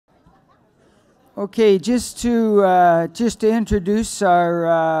Okay, just to introduce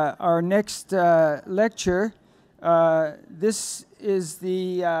our next lecture. This is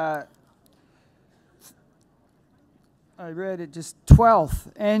the I read it just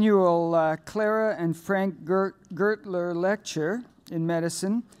 12th annual Clara and Frank Gertler lecture in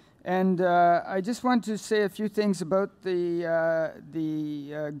medicine, and I just want to say a few things about the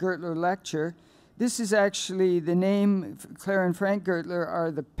Gertler lecture. This is actually the name. Clara and Frank Gertler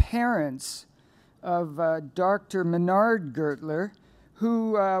are the parents of Dr. Menard Gertler,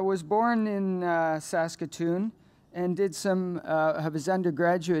 who was born in Saskatoon and did some of his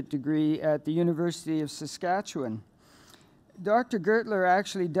undergraduate degree at the University of Saskatchewan. Dr. Gertler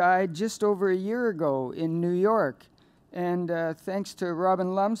actually died just over a year ago in New York, and thanks to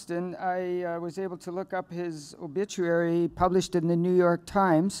Robin Lumsden, I was able to look up his obituary published in the New York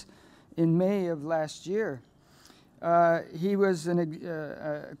Times in May of last year. He was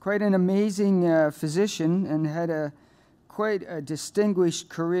quite an amazing physician and had quite a distinguished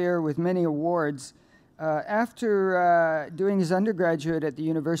career with many awards. After doing his undergraduate at the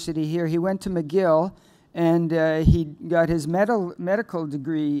university here, he went to McGill, and he got his medical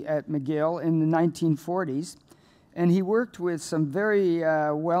degree at McGill in the 1940s. And he worked with some very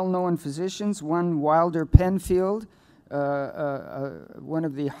well-known physicians, one Wilder Penfield, one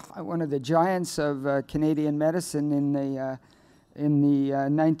of the giants of Canadian medicine in the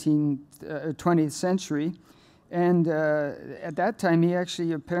 20th century, and at that time he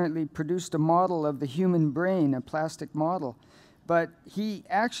actually apparently produced a model of the human brain, a plastic model. But he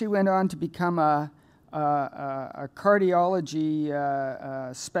actually went on to become a cardiology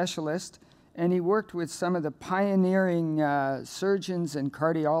specialist, and he worked with some of the pioneering surgeons and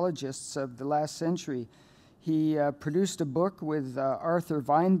cardiologists of the last century. He produced a book with Arthur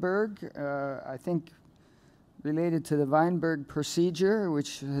Weinberg, I think related to the Weinberg procedure,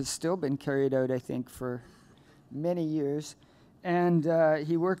 which has still been carried out, I think, for many years. And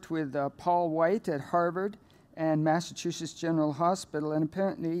he worked with Paul White at Harvard and Massachusetts General Hospital. And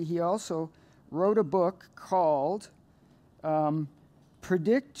apparently he also wrote a book called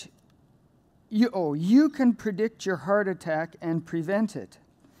You Can Predict Your Heart Attack and Prevent It.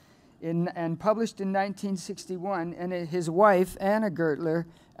 And published in 1961, and his wife, Anna Gertler,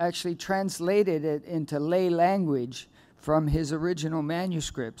 actually translated it into lay language from his original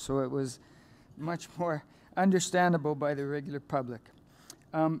manuscript, so it was much more understandable by the regular public.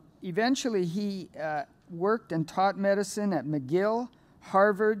 Eventually, he worked and taught medicine at McGill,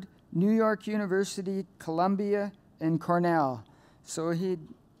 Harvard, New York University, Columbia, and Cornell. So he had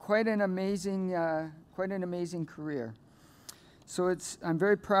quite an amazing career. So I'm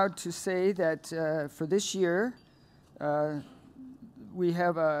very proud to say that for this year, we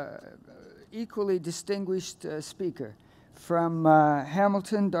have an equally distinguished speaker. From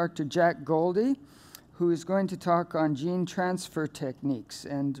Hamilton, Dr. Jack Gauldie, who is going to talk on gene transfer techniques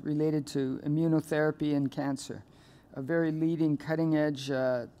and related to immunotherapy and cancer, a very leading, cutting-edge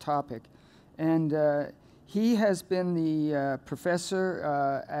topic. And he has been the professor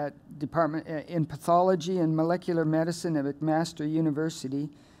at department in Pathology and Molecular Medicine at McMaster University,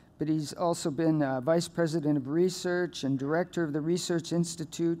 but he's also been Vice President of Research and Director of the Research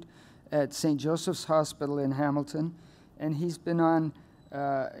Institute at St. Joseph's Hospital in Hamilton. And he's been on,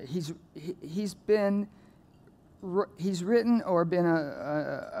 he's written or been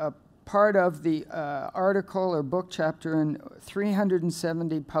a part of the article or book chapter in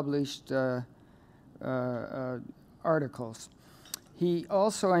 370 published articles. He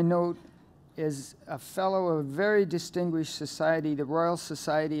also, I note, is a fellow of a very distinguished society, the Royal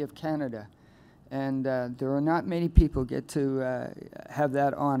Society of Canada. And there are not many people get to have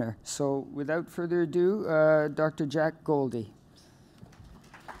that honor. So without further ado, Dr. Jack Gauldie.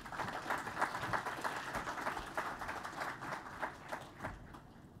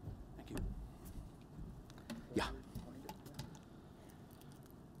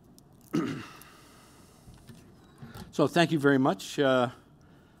 So thank you very much for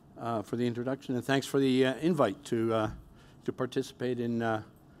the introduction, and thanks for the invite to participate in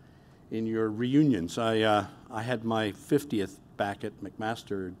your reunions. I had my 50th back at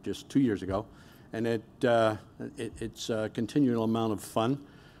McMaster just 2 years ago, and it's a continual amount of fun.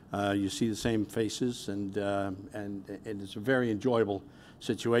 You see the same faces, and it's a very enjoyable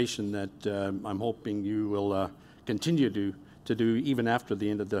situation that I'm hoping you will continue to do even after the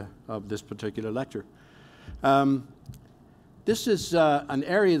end of this particular lecture. This is an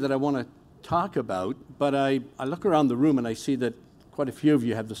area that I want to talk about, but I look around the room and I see that quite a few of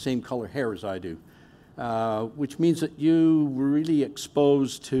you have the same color hair as I do, which means that you were really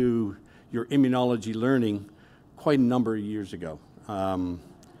exposed to your immunology learning quite a number of years ago.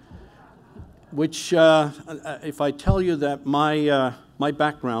 which, if I tell you that my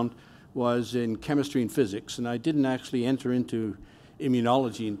background was in chemistry and physics, and I didn't actually enter into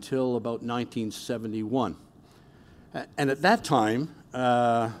immunology until about 1971. And at that time,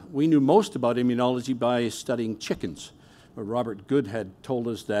 we knew most about immunology by studying chickens. Robert Good had told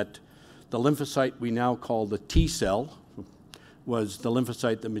us that the lymphocyte we now call the T cell was the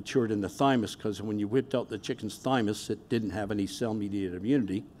lymphocyte that matured in the thymus, because when you whipped out the chicken's thymus, it didn't have any cell-mediated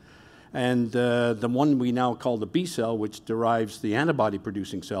immunity. And the one we now call the B cell, which derives the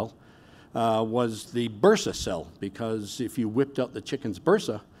antibody-producing cell, was the bursa cell, because if you whipped out the chicken's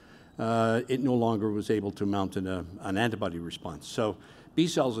bursa, it no longer was able to mount an antibody response. So B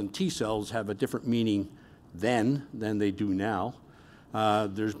cells and T cells have a different meaning then than they do now.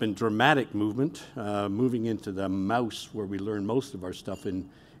 There's been dramatic movement, moving into the mouse where we learn most of our stuff in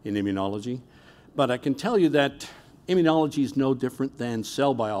immunology. But I can tell you that immunology is no different than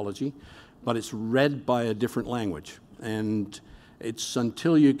cell biology, but it's read by a different language. And it's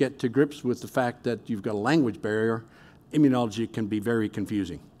until you get to grips with the fact that you've got a language barrier, immunology can be very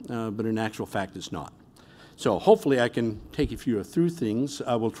confusing, but in actual fact it's not. So hopefully I can take you through things.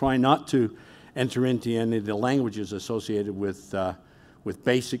 I will try not to enter into any of the languages associated with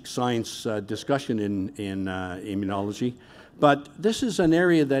basic science discussion in immunology. But this is an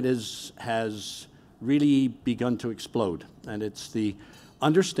area that has really begun to explode, and it's the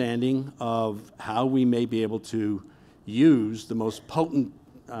understanding of how we may be able to use the most potent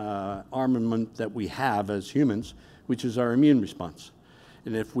armament that we have as humans, which is our immune response.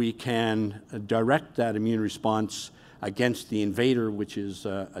 And if we can direct that immune response against the invader, which is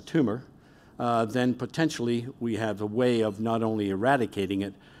a tumor, then potentially we have a way of not only eradicating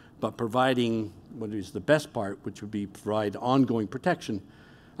it, but providing what is the best part, which would be provide ongoing protection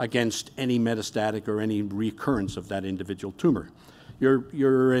against any metastatic or any recurrence of that individual tumor.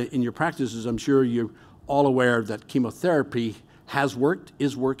 You're in your practices, I'm sure you're all aware that chemotherapy has worked,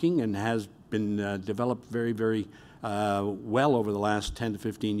 is working, and has been developed very, very well over the last 10 to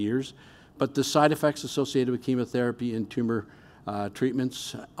 15 years. But the side effects associated with chemotherapy and tumor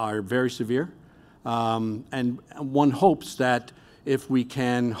treatments are very severe. And one hopes that if we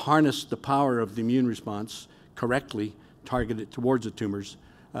can harness the power of the immune response correctly, target it towards the tumors,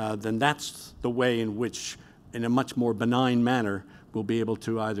 then that's the way in which, in a much more benign manner, we'll be able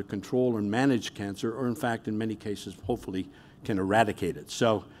to either control or manage cancer, or in fact, in many cases, hopefully can eradicate it.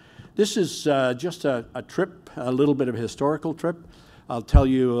 So this is just a trip, a little bit of a historical trip. I'll tell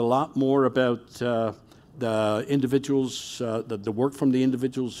you a lot more about the individuals, the work from the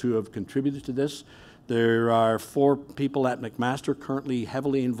individuals who have contributed to this. There are 4 people at McMaster currently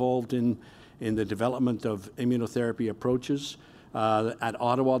heavily involved in the development of immunotherapy approaches. At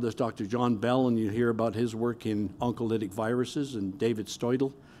Ottawa, there's Dr. John Bell, and you hear about his work in oncolytic viruses, and David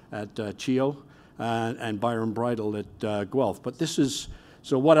Stoidel at CHIO, and Byron Bridle at Guelph. But this is,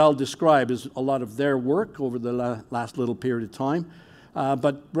 so what I'll describe is a lot of their work over the last little period of time.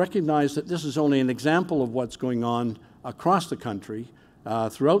 But recognize that this is only an example of what's going on across the country,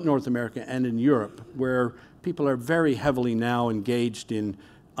 throughout North America and in Europe, where people are very heavily now engaged in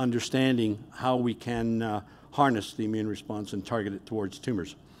understanding how we can harness the immune response and target it towards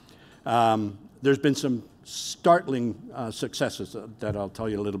tumors. There's been some startling successes that I'll tell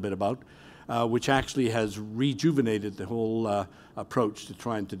you a little bit about, which actually has rejuvenated the whole approach to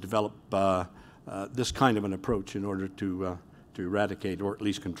trying to develop this kind of an approach in order to eradicate or at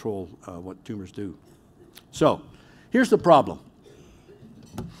least control what tumors do. So here's the problem.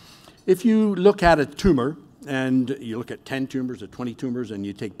 If you look at a tumor, and you look at 10 tumors or 20 tumors, and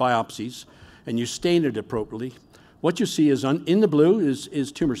you take biopsies, and you stain it appropriately, what you see is in the blue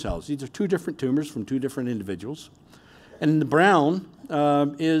is tumor cells. These are 2 different tumors from 2 different individuals. And in the brown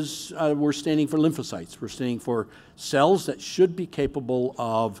we're staining for lymphocytes. We're staining for cells that should be capable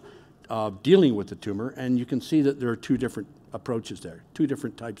of dealing with the tumor, and you can see that there are 2 different approaches there, 2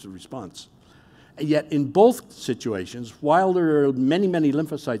 different types of response. And yet in both situations, while there are many, many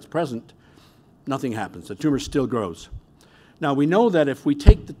lymphocytes present, nothing happens. The tumor still grows. Now we know that if we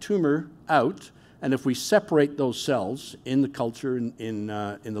take the tumor out, and if we separate those cells in the culture in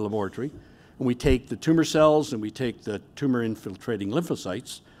the laboratory, and we take the tumor cells and we take the tumor-infiltrating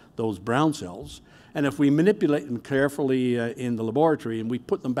lymphocytes, those brown cells, and if we manipulate them carefully in the laboratory and we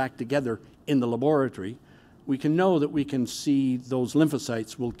put them back together in the laboratory, we can know that we can see those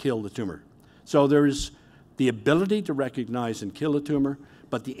lymphocytes will kill the tumor. So there is the ability to recognize and kill a tumor,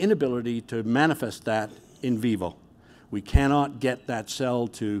 but the inability to manifest that in vivo. We cannot get that cell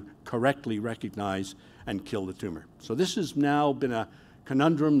to correctly recognize and kill the tumor. So this has now been a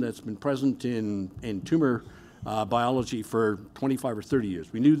conundrum that's been present in tumor biology for 25 or 30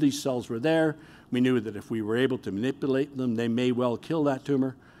 years. We knew these cells were there. We knew that if we were able to manipulate them, they may well kill that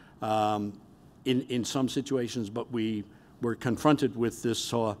tumor in some situations, but we were confronted with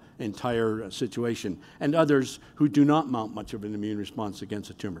this entire situation, and others who do not mount much of an immune response against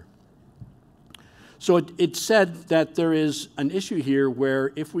a tumor. So it said that there is an issue here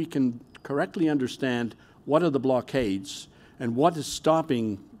where if we can correctly understand what are the blockades and what is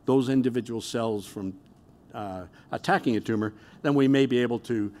stopping those individual cells from attacking a tumor, then we may be able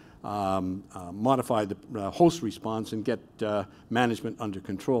to modify the host response and get management under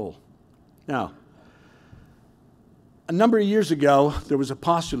control. Now, a number of years ago, there was a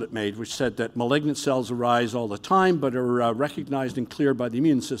postulate made which said that malignant cells arise all the time but are recognized and cleared by the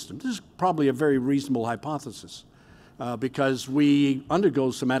immune system. This is probably a very reasonable hypothesis because we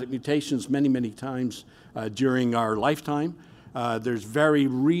undergo somatic mutations many, many times during our lifetime. There's very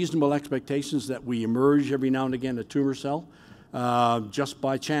reasonable expectations that we emerge every now and again a tumor cell just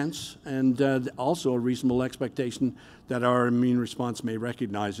by chance, and also a reasonable expectation that our immune response may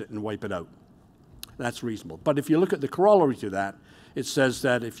recognize it and wipe it out. That's reasonable. But if you look at the corollary to that, it says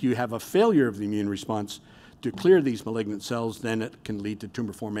that if you have a failure of the immune response to clear these malignant cells, then it can lead to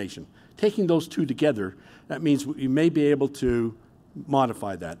tumor formation. Taking those two together, that means we may be able to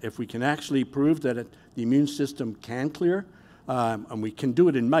modify that. If we can actually prove that the immune system can clear, and we can do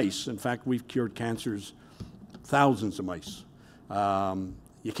it in mice. In fact, we've cured cancers, thousands of mice.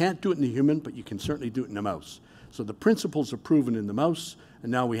 You can't do it in the human, but you can certainly do it in the mouse. So the principles are proven in the mouse,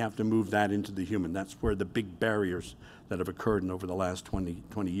 and now we have to move that into the human. That's where the big barriers that have occurred over the last 20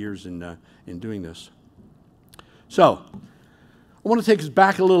 years in doing this. So I want to take us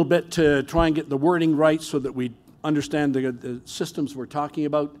back a little bit to try and get the wording right so that we understand the systems we're talking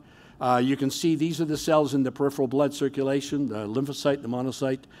about. You can see these are the cells in the peripheral blood circulation, the lymphocyte, the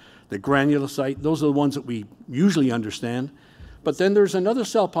monocyte, the granulocyte. Those are the ones that we usually understand. But then there's another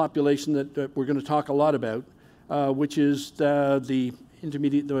cell population that we're going to talk a lot about, which is the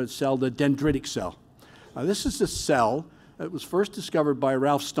intermediate cell, the dendritic cell. This is a cell that was first discovered by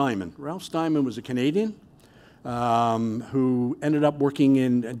Ralph Steinman. Ralph Steinman was a Canadian who ended up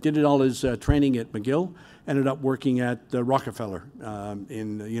working did all his training at McGill, ended up working at Rockefeller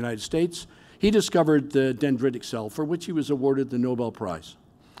in the United States. He discovered the dendritic cell, for which he was awarded the Nobel Prize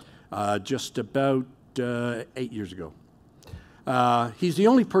just about 8 years ago. He's the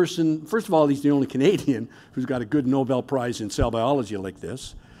only person, first of all, he's the only Canadian who's got a good Nobel Prize in cell biology like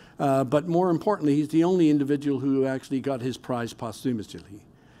this. But more importantly, he's the only individual who actually got his prize posthumously.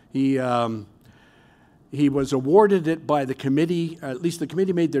 He was awarded it by the committee, at least the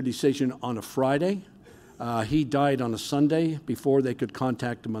committee made their decision on a Friday. He died on a Sunday before they could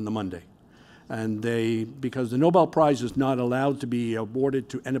contact him on the Monday. And because the Nobel Prize is not allowed to be awarded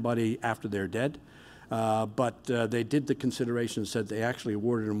to anybody after they're dead, but they did the consideration and said they actually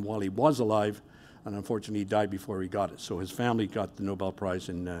awarded him while he was alive, and unfortunately he died before he got it. So his family got the Nobel Prize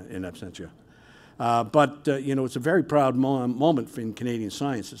in absentia. You know, it's a very proud moment in Canadian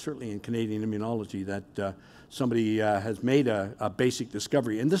science, and certainly in Canadian immunology, that somebody has made a basic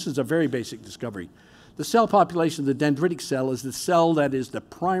discovery. And this is a very basic discovery. The cell population of the dendritic cell is the cell that is the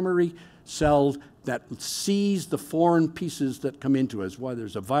primary cell that sees the foreign pieces that come into us, whether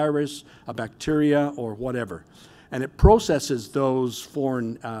it's a virus, a bacteria, or whatever. And it processes those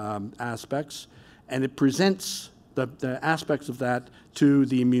foreign aspects, and it presents the aspects of that to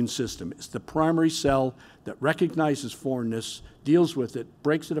the immune system. It's the primary cell that recognizes foreignness, deals with it,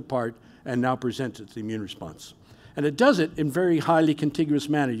 breaks it apart, and now presents it to the immune response. And it does it in very highly contiguous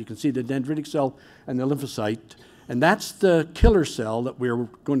manner. You can see the dendritic cell and the lymphocyte, and that's the killer cell that we're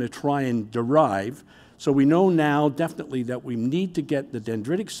going to try and derive. So we know now definitely that we need to get the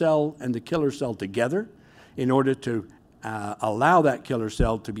dendritic cell and the killer cell together in order to allow that killer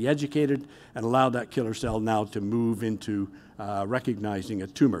cell to be educated and allow that killer cell now to move into recognizing a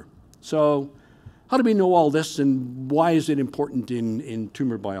tumor. So how do we know all this, and why is it important in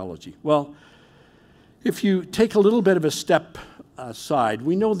tumor biology? Well, if you take a little bit of a step aside,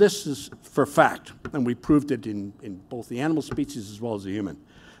 we know this is for fact, and we proved it in both the animal species as well as the human.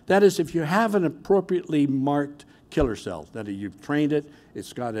 That is, if you have an appropriately marked killer cell, that you've trained it,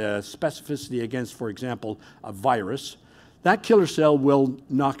 it's got a specificity against, for example, a virus, that killer cell will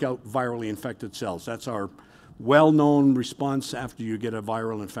knock out virally infected cells. That's our well-known response after you get a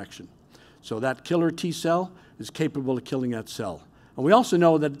viral infection. So that killer T cell is capable of killing that cell. And we also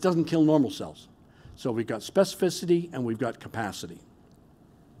know that it doesn't kill normal cells. So we've got specificity and we've got capacity.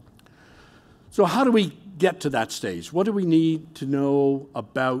 So how do we get to that stage? What do we need to know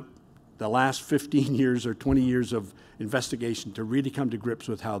about the last 15 years or 20 years of investigation to really come to grips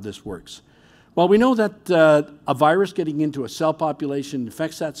with how this works? Well, we know that a virus getting into a cell population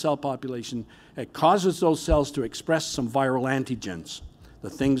infects that cell population. It causes those cells to express some viral antigens, the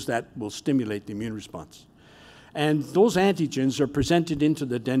things that will stimulate the immune response. And those antigens are presented into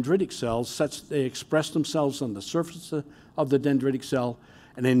the dendritic cells such that they express themselves on the surface of the dendritic cell.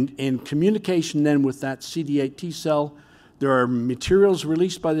 And in communication then with that CD8 T cell, there are materials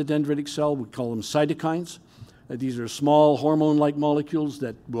released by the dendritic cell. We call them cytokines. These are small hormone-like molecules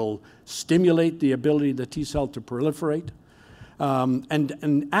that will stimulate the ability of the T cell to proliferate.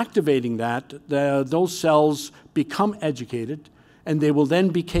 And activating that, those cells become educated, and they will then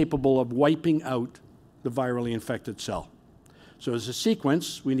be capable of wiping out the virally infected cell. So as a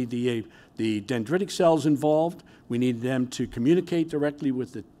sequence, we need the dendritic cells involved. We need them to communicate directly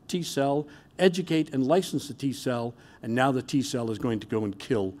with the T cell, educate and license the T cell, and now the T cell is going to go and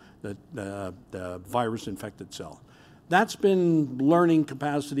kill the virus-infected cell. That's been learning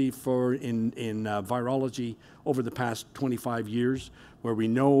capacity in virology over the past 25 years, where we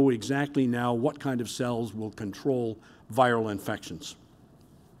know exactly now what kind of cells will control viral infections.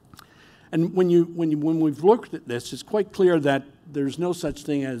 And when we've looked at this, it's quite clear that there's no such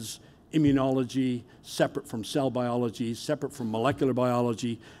thing as immunology separate from cell biology, separate from molecular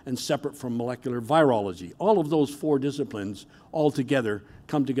biology, and separate from molecular virology. All of those four disciplines all together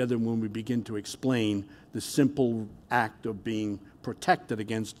come together when we begin to explain the simple act of being protected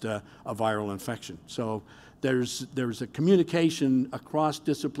against a viral infection. So there's a communication across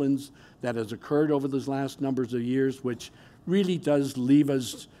disciplines that has occurred over those last numbers of years, which really does leave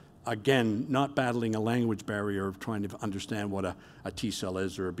us, again, not battling a language barrier of trying to understand what a T cell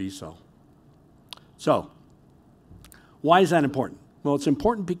is or a B cell. So, why is that important? Well, it's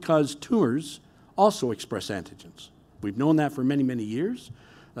important because tumors also express antigens. We've known that for many, many years.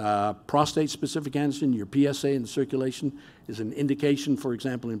 Prostate-specific antigen, your PSA in the circulation, is an indication, for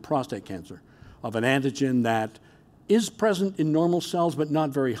example, in prostate cancer, of an antigen that is present in normal cells but not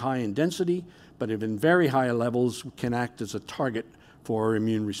very high in density, but if in very high levels can act as a target for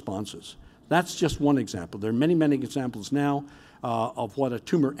immune responses. That's just one example. There are many, many examples now of what a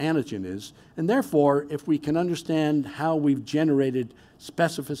tumor antigen is, and therefore, if we can understand how we've generated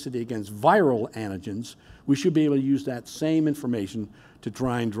specificity against viral antigens, we should be able to use that same information to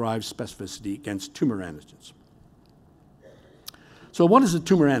try and drive specificity against tumor antigens. So what is a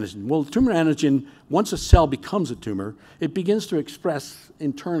tumor antigen? Well, the tumor antigen, once a cell becomes a tumor, it begins to express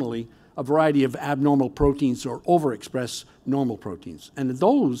internally a variety of abnormal proteins or overexpress normal proteins. And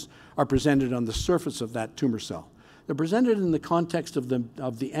those are presented on the surface of that tumor cell. They're presented in the context of the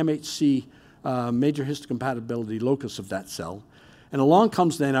MHC, major histocompatibility locus of that cell. And along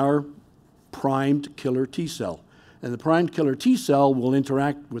comes then our primed killer T cell. And the primed killer T cell will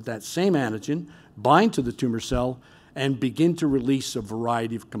interact with that same antigen, bind to the tumor cell, and begin to release a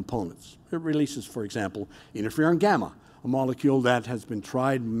variety of components. It releases, for example, interferon gamma, a molecule that has been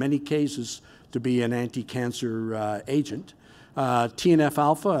tried in many cases to be an anti-cancer agent.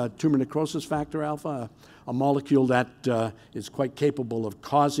 TNF-alpha, a tumor necrosis factor alpha, a molecule that is quite capable of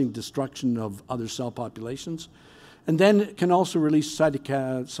causing destruction of other cell populations. And then it can also release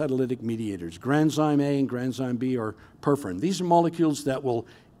cytolytic mediators, granzyme A and granzyme B, or perforin. These are molecules that will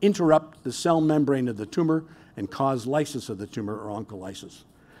interrupt the cell membrane of the tumor and cause lysis of the tumor, or oncolysis.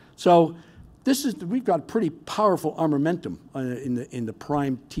 So we've got pretty powerful armamentum in the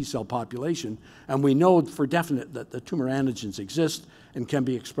primed T cell population, and we know for definite that the tumor antigens exist and can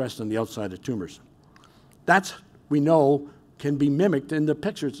be expressed on the outside of tumors. That's, we know, can be mimicked in the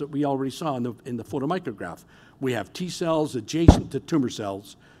pictures that we already saw in the photomicrograph. We have T cells adjacent to tumor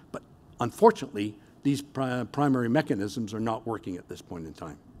cells, but unfortunately, these primary mechanisms are not working at this point in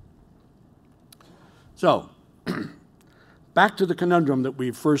time. So, back to the conundrum that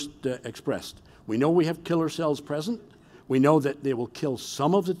we first expressed. We know we have killer cells present. We know that they will kill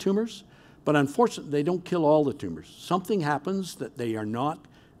some of the tumors, but unfortunately, they don't kill all the tumors. Something happens that they are not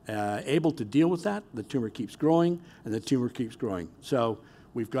able to deal with that. The tumor keeps growing, and the tumor keeps growing. So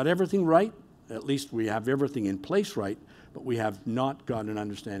we've got everything right. At least we have everything in place right, but we have not got an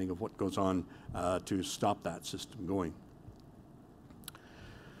understanding of what goes on to stop that system going.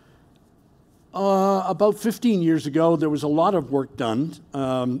 About 15 years ago, there was a lot of work done,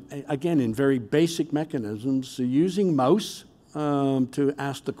 again, in very basic mechanisms, so using mouse to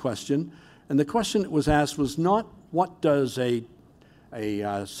ask the question. And the question that was asked was not, what does a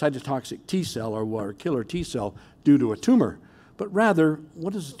cytotoxic T cell or a killer T cell do to a tumor, but rather,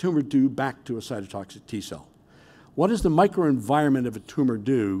 what does the tumor do back to a cytotoxic T cell? What does the microenvironment of a tumor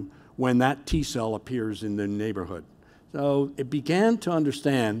do when that T cell appears in the neighborhood? So it began to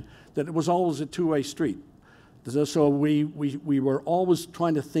understand that it was always a two-way street. So we were always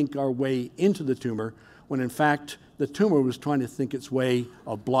trying to think our way into the tumor, when in fact the tumor was trying to think its way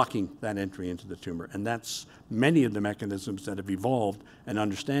of blocking that entry into the tumor. And that's many of the mechanisms that have evolved and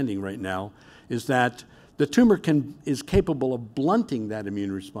understanding right now, is that the tumor is capable of blunting that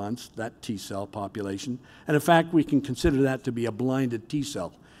immune response, that T cell population, and in fact we can consider that to be a blinded T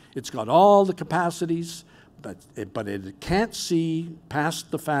cell. It's got all the capacities, but it can't see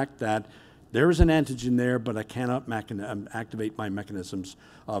past the fact that there is an antigen there, but I cannot activate my mechanisms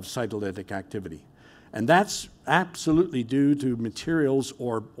of cytolytic activity. And that's absolutely due to materials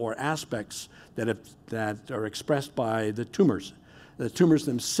or aspects that are expressed by the tumors. The tumors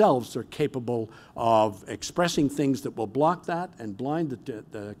themselves are capable of expressing things that will block that and blind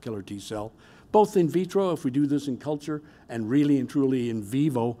the killer T cell, both in vitro, if we do this in culture, and really and truly in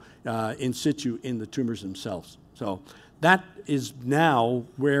vivo, in situ, in the tumors themselves. So that is now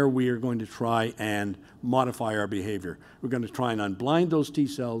where we are going to try and modify our behavior. We're going to try and unblind those T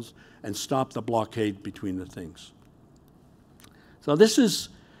cells and stop the blockade between the things. So this is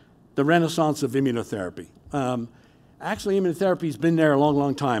the renaissance of immunotherapy. Actually, immunotherapy has been there a long,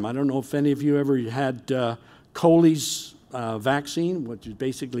 long time. I don't know if any of you ever had Gauldie's vaccine, which is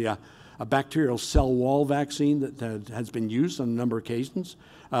basically a bacterial cell wall vaccine that has been used on a number of occasions.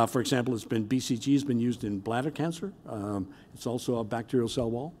 For example, BCG has been used in bladder cancer. It's also a bacterial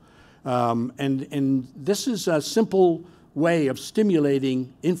cell wall. And this is a simple way of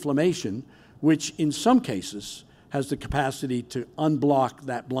stimulating inflammation, which in some cases has the capacity to unblock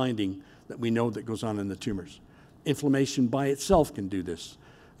that blinding that we know that goes on in the tumors. Inflammation by itself can do this,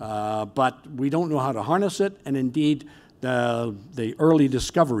 but we don't know how to harness it, and indeed the early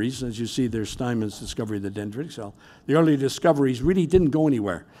discoveries, as you see there's Steinman's discovery of the dendritic cell, the early discoveries really didn't go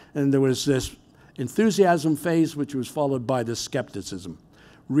anywhere. And there was this enthusiasm phase which was followed by this skepticism,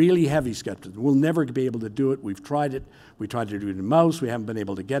 really heavy skepticism. We'll never be able to do it. We've tried it. We tried to do it in mouse. We haven't been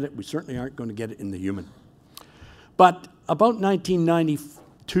able to get it. We certainly aren't going to get it in the human. But about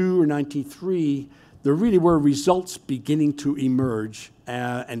 1992 or 93, there really were results beginning to emerge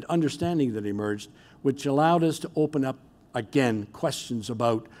and understanding that emerged, which allowed us to open up, again, questions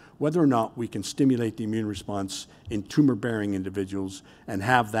about whether or not we can stimulate the immune response in tumor-bearing individuals and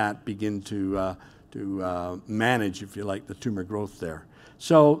have that begin to manage, if you like, the tumor growth there.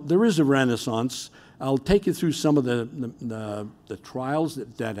 So there is a renaissance. I'll take you through some of the trials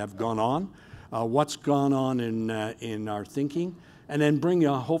that have gone on, what's gone on in our thinking, and then bring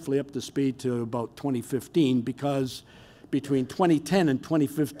you hopefully up to speed to about 2015, because between 2010 and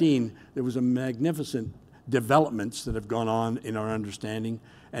 2015, there was a magnificent developments that have gone on in our understanding,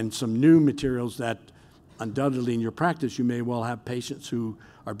 and some new materials that undoubtedly in your practice you may well have patients who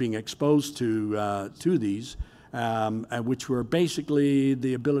are being exposed to these, which were basically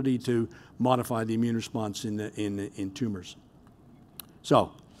the ability to modify the immune response in tumors.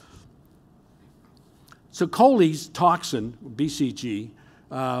 So Gauldie's toxin, BCG,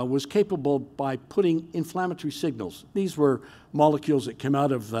 was capable by putting inflammatory signals. These were molecules that came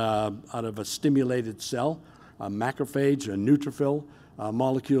out of a stimulated cell, a macrophage, a neutrophil,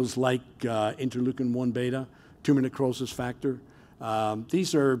 molecules like interleukin-1 beta, tumor necrosis factor.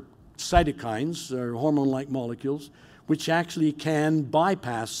 These are cytokines, or hormone-like molecules, which actually can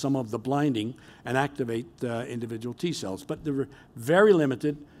bypass some of the blinding and activate individual T cells. But they were very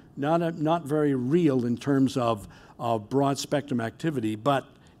limited, not very real in terms of broad spectrum activity, but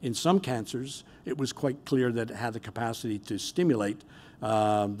in some cancers, it was quite clear that it had the capacity to stimulate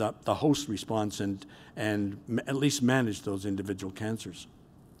the host response and at least manage those individual cancers.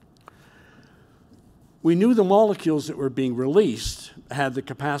 We knew the molecules that were being released had the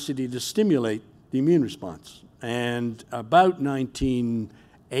capacity to stimulate the immune response. And about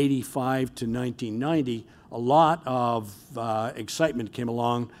 1985 to 1990, a lot of excitement came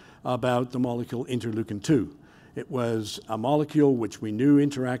along about the molecule interleukin-2. It was a molecule which we knew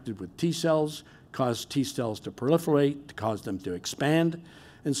interacted with T cells, caused T cells to proliferate, caused them to expand.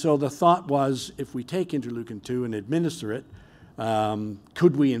 And so the thought was, if we take interleukin-2 and administer it,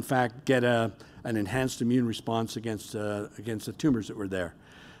 could we in fact get an enhanced immune response against the tumors that were there?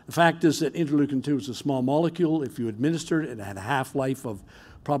 The fact is that interleukin-2 is a small molecule. If you administered it, it had a half-life of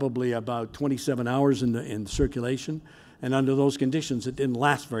probably about 27 hours in circulation. And under those conditions, it didn't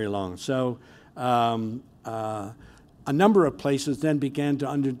last very long. So a number of places then began to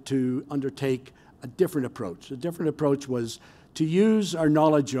undertake a different approach. The different approach was to use our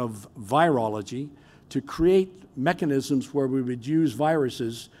knowledge of virology to create mechanisms where we would use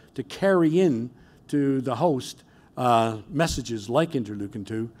viruses to carry in to the host messages like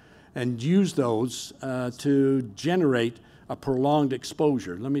interleukin-2 and use those to generate a prolonged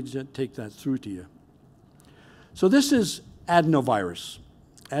exposure. Let me just take that through to you. So this is adenovirus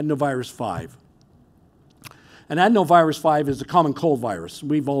 5. And adenovirus 5 is a common cold virus.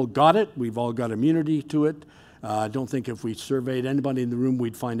 We've all got it. We've all got immunity to it. I don't think if we surveyed anybody in the room,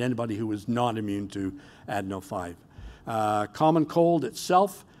 we'd find anybody who was not immune to adeno 5. Common cold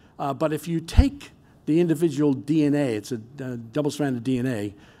itself, but if you take the individual DNA, it's a double-stranded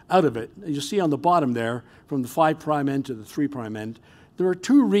DNA, out of it, you see on the bottom there, from the 5' end to the 3' end, there are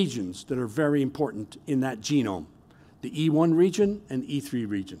 2 regions that are very important in that genome, the E1 region and E3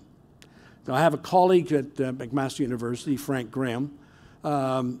 region. So I have a colleague at McMaster University, Frank Graham,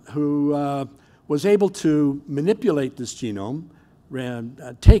 who was able to manipulate this genome,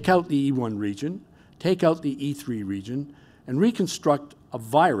 take out the E1 region, take out the E3 region, and reconstruct a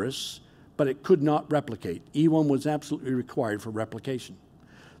virus, but it could not replicate. E1 was absolutely required for replication.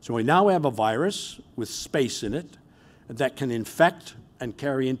 So we now have a virus with space in it that can infect and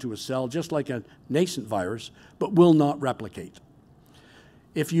carry into a cell just like a nascent virus, but will not replicate.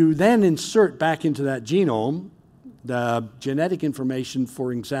 If you then insert back into that genome the genetic information,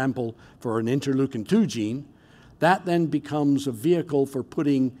 for example, for an interleukin-2 gene, that then becomes a vehicle for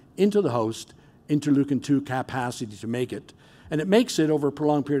putting into the host interleukin-2 capacity to make it. And it makes it over a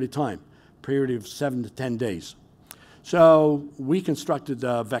prolonged period of time, period of 7 to 10 days. So we constructed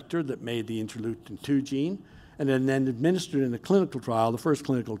a vector that made the interleukin-2 gene and then administered in a clinical trial, the first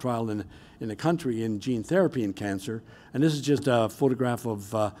clinical trial in the country in gene therapy in cancer. And this is just a photograph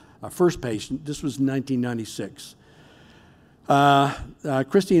of our first patient. This was 1996.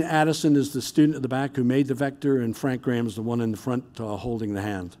 Christine Addison is the student at the back who made the vector, and Frank Graham is the one in the front holding the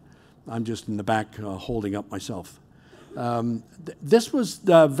hand. I'm just in the back holding up myself. This was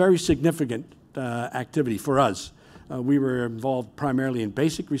a very significant activity for us. We were involved primarily in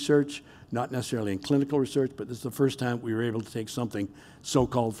basic research, not necessarily in clinical research, but this is the first time we were able to take something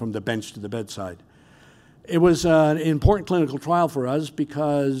so-called from the bench to the bedside. It was an important clinical trial for us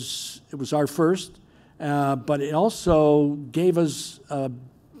because it was our first, but it also gave us a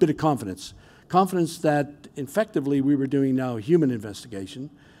bit of confidence. Confidence that effectively we were doing now a human investigation.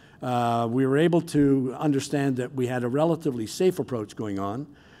 We were able to understand that we had a relatively safe approach going on.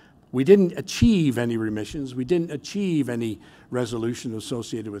 We didn't achieve any remissions. We didn't achieve any resolution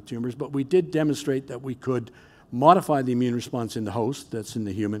associated with tumors, but we did demonstrate that we could modify the immune response in the host, that's in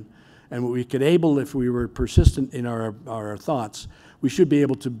the human, and we could able, if we were persistent in our thoughts, we should be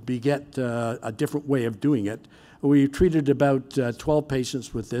able to beget a different way of doing it. We treated about 12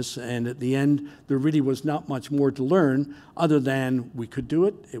 patients with this, and at the end, there really was not much more to learn other than we could do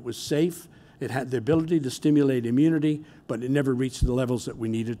it, it was safe, it had the ability to stimulate immunity, but it never reached the levels that we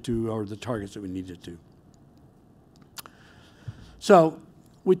needed to or the targets that we needed to. So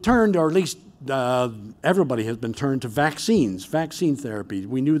we turned, or at least everybody has been turned to vaccines, vaccine therapy.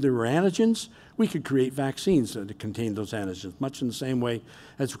 We knew there were antigens. We could create vaccines that contain those antigens, much in the same way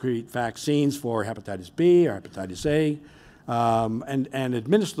as we create vaccines for hepatitis B or hepatitis A, and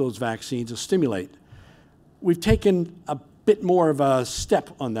administer those vaccines to stimulate. We've taken a bit more of a step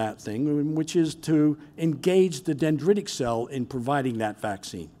on that thing, which is to engage the dendritic cell in providing that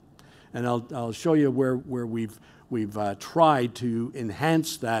vaccine. And I'll show you where we've tried to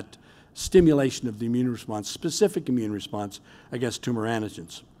enhance that stimulation of the immune response, specific immune response against tumor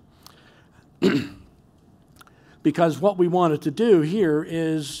antigens. Because what we wanted to do here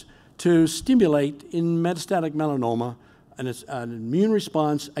is to stimulate in metastatic melanoma an immune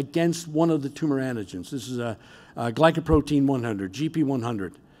response against one of the tumor antigens. This is a glycoprotein 100,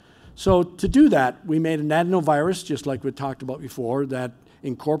 GP100. So to do that, we made an adenovirus, just like we talked about before, that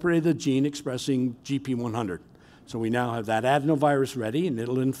incorporated the gene expressing GP100. So we now have that adenovirus ready, and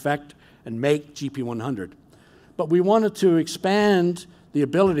it'll infect and make GP100. But we wanted to expand the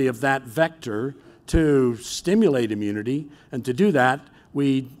ability of that vector to stimulate immunity, and to do that,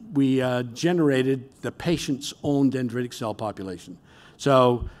 we generated the patient's own dendritic cell population.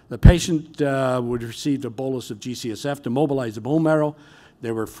 So the patient would receive a bolus of GCSF to mobilize the bone marrow.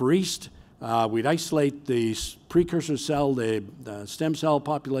 They were pheresed. We'd isolate the precursor cell, the stem cell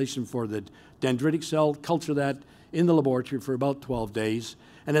population for the dendritic cell, culture that in the laboratory for about 12 days.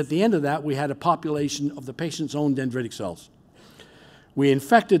 And at the end of that, we had a population of the patient's own dendritic cells. We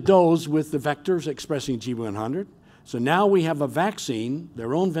infected those with the vectors expressing GP100. So now we have a vaccine,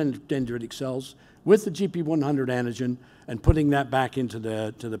 their own dendritic cells, with the GP100 antigen, and putting that back into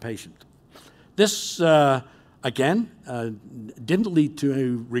the patient. This, again, didn't lead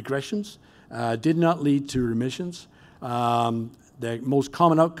to regressions, did not lead to remissions. The most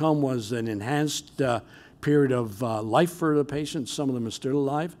common outcome was an enhanced period of life for the patients. Some of them are still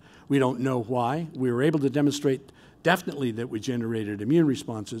alive. We don't know why. We were able to demonstrate definitely that we generated immune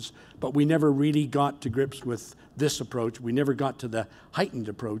responses, but we never really got to grips with this approach. We never got to the heightened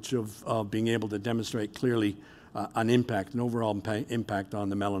approach of being able to demonstrate clearly an impact, an overall impact on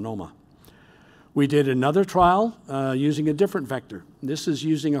the melanoma. We did another trial using a different vector. This is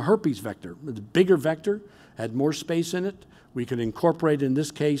using a herpes vector. The bigger vector had more space in it. We could incorporate, in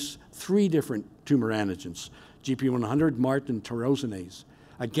this case, 3 different tumor antigens, GP100, MART, and tyrosinase.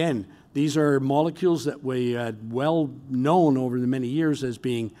 Again, these are molecules that we had well known over the many years as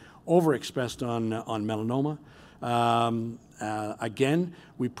being overexpressed on melanoma. Again,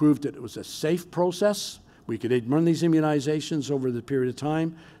 we proved that it was a safe process. We could run these immunizations over the period of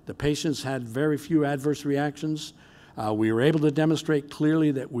time. The patients had very few adverse reactions. We were able to demonstrate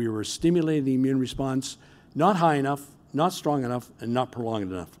clearly that we were stimulating the immune response, not high enough, not strong enough, and not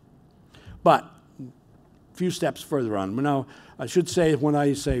prolonged enough. But a few steps further on. Now, I should say, when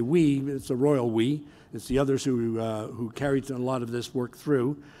I say we, it's a royal we. It's the others who carried a lot of this work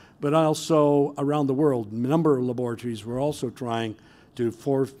through. But also around the world, a number of laboratories were also trying to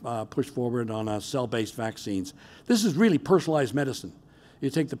push forward on cell-based vaccines. This is really personalized medicine. You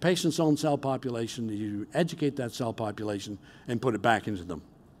take the patient's own cell population, you educate that cell population, and put it back into them.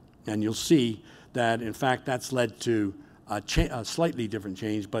 And you'll see that, in fact, that's led to a slightly different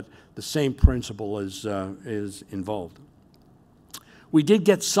change, but the same principle is involved. We did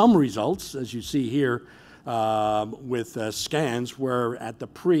get some results, as you see here, with scans where at the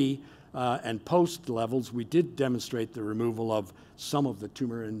pre and post levels, we did demonstrate the removal of some of the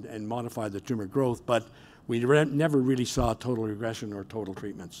tumor and modify the tumor growth, but we never really saw total regression or total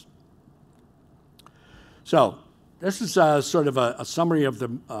treatments. So this is sort of a summary of the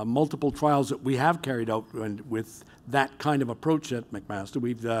multiple trials that we have carried out with that kind of approach at McMaster.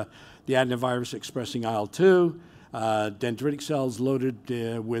 We've the adenovirus expressing IL-2, dendritic cells loaded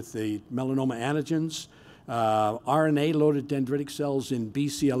with the melanoma antigens, RNA-loaded dendritic cells in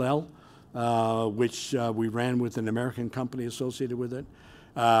BCLL, which we ran with an American company associated with it,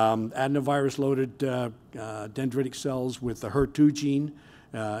 adenovirus-loaded dendritic cells with the HER2 gene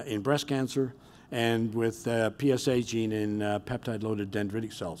in breast cancer, and with PSA gene in peptide-loaded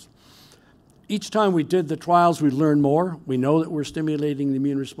dendritic cells. Each time we did the trials, we learned more. We know that we're stimulating the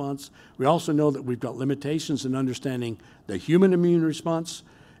immune response. We also know that we've got limitations in understanding the human immune response.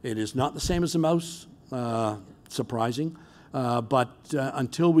 It is not the same as a mouse, surprising. But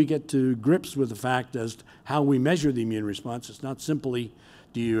until we get to grips with the fact as to how we measure the immune response, it's not simply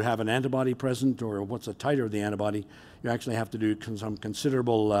do you have an antibody present or what's the titer of the antibody. You actually have to do some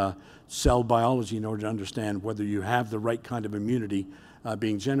considerable cell biology in order to understand whether you have the right kind of immunity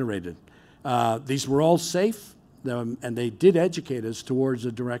being generated. These were all safe, and they did educate us towards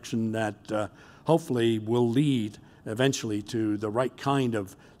a direction that hopefully will lead eventually to the right kind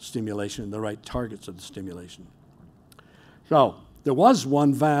of stimulation, the right targets of the stimulation. So there was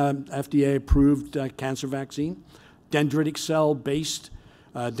one FDA-approved cancer vaccine, dendritic cell-based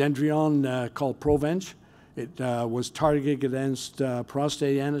dendrion called Provenge. It was targeted against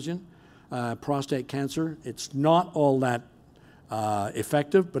prostate antigen, prostate cancer. It's not all that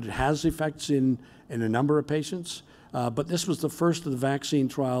effective, but it has effects in a number of patients. But this was the first of the vaccine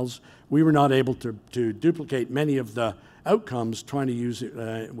trials. We were not able to duplicate many of the outcomes trying to use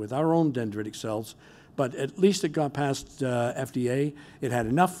it with our own dendritic cells, but at least it got past FDA. It had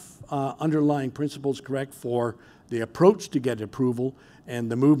enough underlying principles correct for the approach to get approval,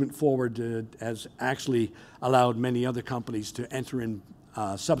 and the movement forward has actually allowed many other companies to enter in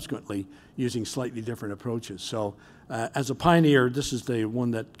subsequently using slightly different approaches. So as a pioneer, this is the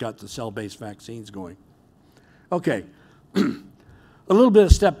one that got the cell-based vaccines going. Okay, a little bit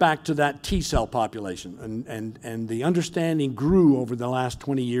of step back to that T-cell population, and the understanding grew over the last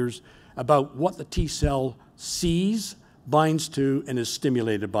 20 years about what the T-cell sees, binds to, and is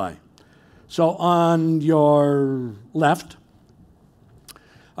stimulated by. So on your left,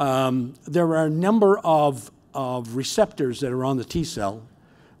 there are a number of receptors that are on the T-cell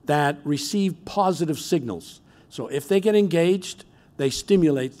that receive positive signals. So if they get engaged, they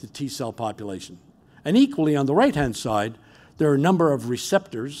stimulate the T-cell population. And equally, on the right-hand side, there are a number of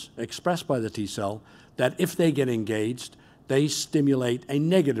receptors expressed by the T-cell that if they get engaged, they stimulate a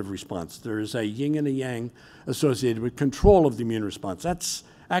negative response. There is a yin and a yang associated with control of the immune response. That's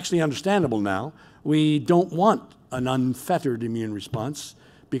actually understandable now. We don't want an unfettered immune response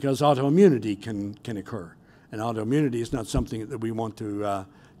because autoimmunity can occur. And autoimmunity is not something that we want to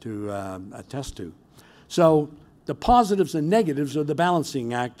attest to. So the positives and negatives are the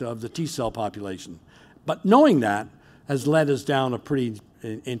balancing act of the T-cell population. But knowing that has led us down a pretty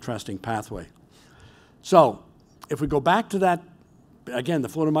interesting pathway. So if we go back to that, again, the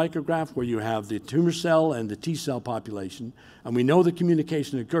photomicrograph where you have the tumor cell and the T cell population, and we know the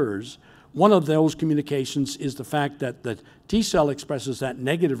communication occurs, one of those communications is the fact that the T cell expresses that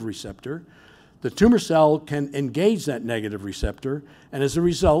negative receptor. The tumor cell can engage that negative receptor, and as a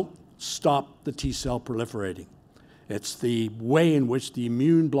result, stop the T cell proliferating. It's the way in which the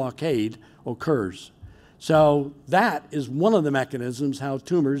immune blockade occurs. So that is one of the mechanisms how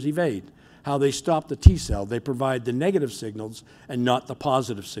tumors evade, how they stop the T cell. They provide the negative signals and not the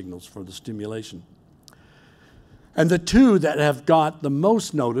positive signals for the stimulation. And the two that have got the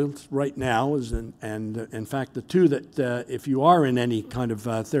most notice right now is, in fact, the two that if you are in any kind of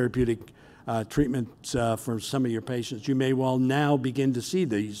therapeutic treatment for some of your patients, you may well now begin to see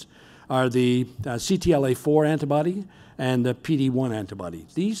these, are the CTLA-4 antibody and the PD-1 antibody.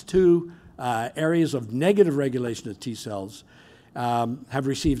 These two areas of negative regulation of T cells have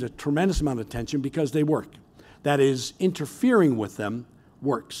received a tremendous amount of attention because they work. That is, interfering with them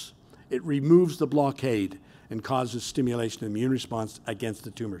works. It removes the blockade and causes stimulation of the immune response against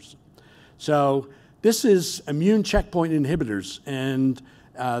the tumors. So this is immune checkpoint inhibitors, and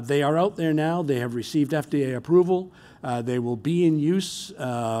they are out there now. They have received FDA approval. They will be in use.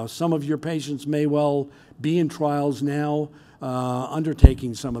 Some of your patients may well be in trials now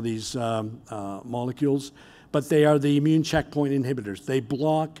undertaking some of these molecules, but they are the immune checkpoint inhibitors. They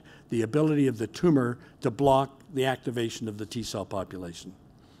block the ability of the tumor to block the activation of the T cell population.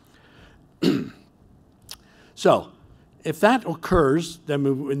 So if that occurs,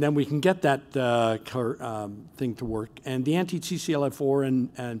 then we can get that thing to work. And the anti-CTLA-4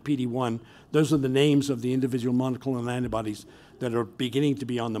 and PD-1, those are the names of the individual monoclonal antibodies that are beginning to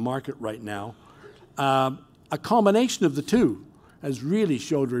be on the market right now. A combination of the two has really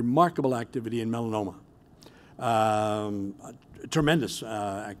showed remarkable activity in melanoma. Tremendous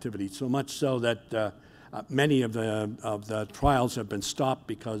activity, so much so that many of the trials have been stopped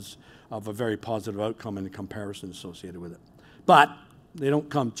because of a very positive outcome and the comparison associated with it. But they don't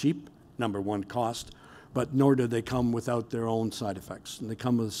come cheap, number one, cost, but nor do they come without their own side effects. And they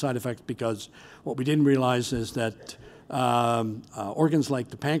come with side effects because what we didn't realize is that organs like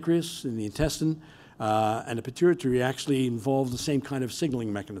the pancreas and the intestine and the pituitary actually involve the same kind of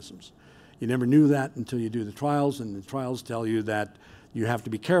signaling mechanisms. You never knew that until you do the trials, and the trials tell you that you have to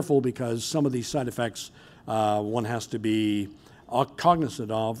be careful because some of these side effects one has to be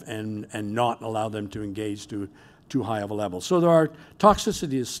cognizant of and not allow them to engage to too high of a level. So there are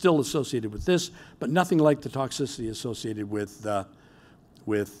toxicities still associated with this, but nothing like the toxicity associated with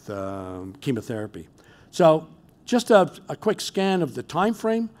chemotherapy. So just a quick scan of the time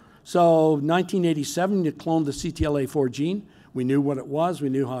frame. So 1987, you cloned the CTLA-4 gene. We knew what it was. We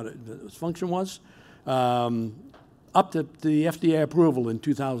knew how its function was. Up to the FDA approval in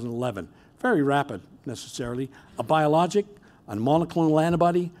 2011. Very rapid, necessarily. A biologic, a monoclonal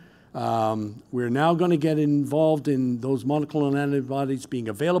antibody. We're now going to get involved in those monoclonal antibodies being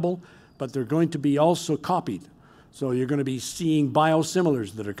available, but they're going to be also copied. So you're going to be seeing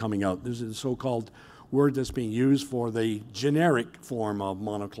biosimilars that are coming out. This is the so-called word that's being used for the generic form of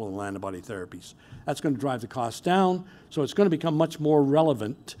monoclonal antibody therapies. That's going to drive the cost down, so it's going to become much more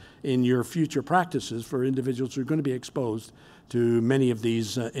relevant in your future practices for individuals who are going to be exposed to many of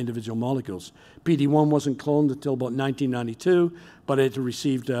these individual molecules. PD-1 wasn't cloned until about 1992, but it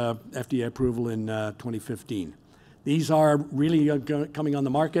received FDA approval in 2015. These are really coming on the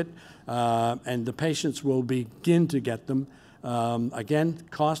market, and the patients will begin to get them. Again,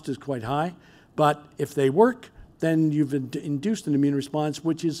 cost is quite high, but if they work, then you've induced an immune response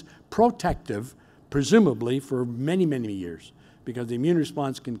which is protective, presumably, for many, many years, because the immune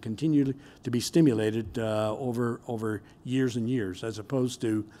response can continue to be stimulated over years and years, as opposed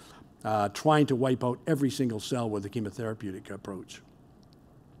to trying to wipe out every single cell with a chemotherapeutic approach.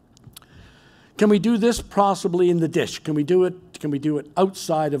 Can we do this possibly in the dish? Can we do it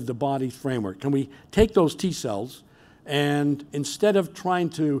outside of the body's framework? Can we take those T cells and instead of trying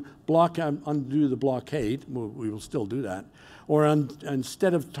to undo the blockade, we will still do that, or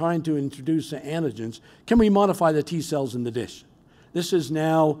instead of trying to introduce the antigens, can we modify the T cells in the dish? This is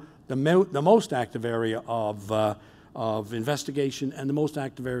now the most active area of investigation and the most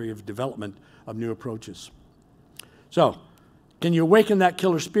active area of development of new approaches. So, can you awaken that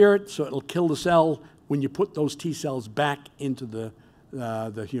killer spirit so it'll kill the cell when you put those T cells back into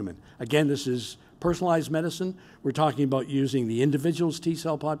the human? Again, this is personalized medicine. We're talking about using the individual's T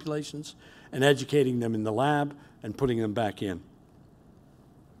cell populations and educating them in the lab and putting them back in.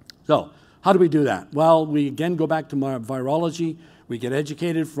 So, how do we do that? Well, we again go back to virology. We get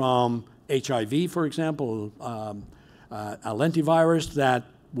educated from HIV, for example, a lentivirus that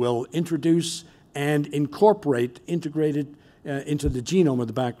will introduce and integrate it into the genome of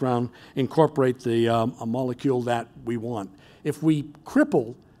the background, incorporate the molecule that we want. If we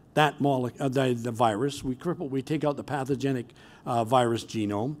cripple that the virus, we take out the pathogenic virus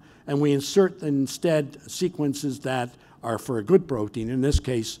genome, and we insert instead sequences that are for a good protein. In this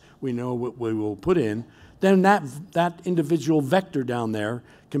case, we know what we will put in. Then that individual vector down there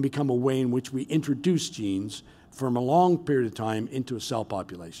can become a way in which we introduce genes from a long period of time into a cell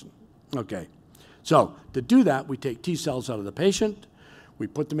population. Okay, so to do that, we take T cells out of the patient, we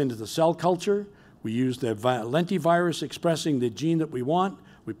put them into the cell culture, we use the lentivirus expressing the gene that we want,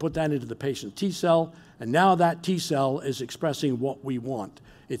 we put that into the patient T cell, and now that T cell is expressing what we want.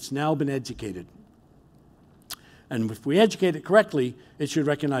 It's now been educated. And if we educate it correctly, it should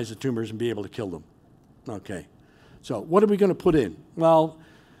recognize the tumors and be able to kill them. Okay, so what are we going to put in? Well,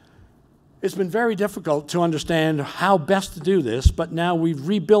 it's been very difficult to understand how best to do this, but now we've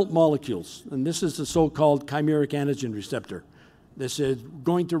rebuilt molecules, and this is the so-called chimeric antigen receptor. This is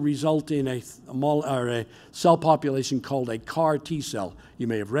going to result in a cell population called a CAR T cell. You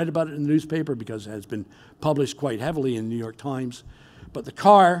may have read about it in the newspaper because it has been published quite heavily in the New York Times. But the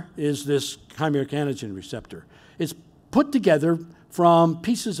CAR is this chimeric antigen receptor. It's put together from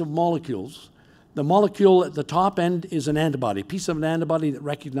pieces of molecules. The molecule at the top end is an antibody, a piece of an antibody that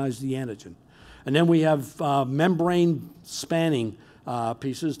recognizes the antigen. And then we have membrane-spanning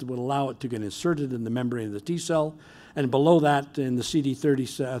pieces that would allow it to get inserted in the membrane of the T cell. And below that, in the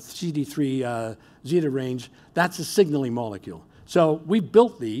CD3 zeta range, that's a signaling molecule. So we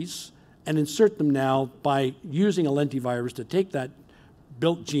built these and insert them now by using a lentivirus to take that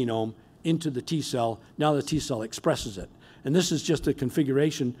built genome into the T cell. Now the T cell expresses it. And this is just a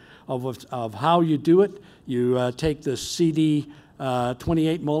configuration of how you do it. You take the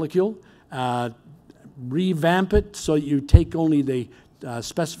CD28 molecule, revamp it so you take only the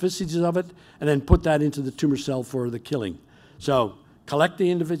specificities of it, and then put that into the tumor cell for the killing. So collect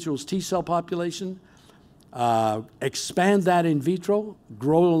the individual's T cell population, expand that in vitro,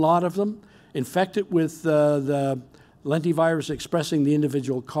 grow a lot of them, infect it with the lentivirus expressing the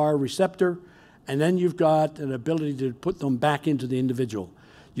individual CAR receptor, and then you've got an ability to put them back into the individual.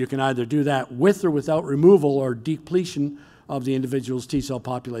 You can either do that with or without removal or depletion of the individual's T cell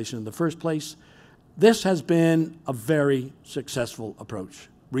population in the first place. This has been a very successful approach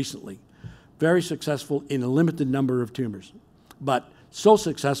recently. Very successful in a limited number of tumors, but so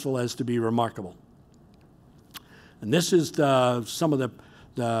successful as to be remarkable. And this is some of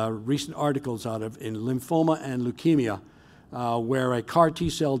the recent articles out of in lymphoma and leukemia, where a CAR T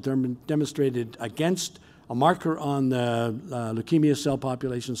cell demonstrated against a marker on the leukemia cell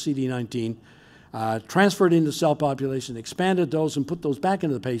population, CD19, transferred into cell population, expanded those and put those back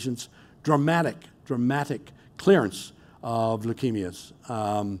into the patients, dramatic clearance of leukemias.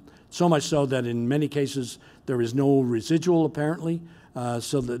 So much so that in many cases there is no residual apparently,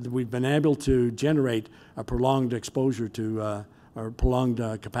 so that we've been able to generate a prolonged exposure to or prolonged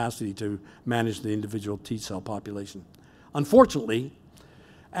capacity to manage the individual T cell population. Unfortunately,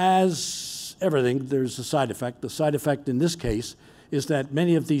 as everything, there's a side effect. The side effect in this case is that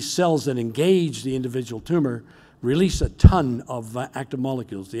many of these cells that engage the individual tumor release a ton of active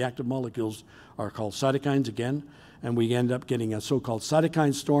molecules. The active molecules are called cytokines again, and we end up getting a so-called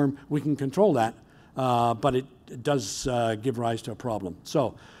cytokine storm. We can control that, but it does give rise to a problem.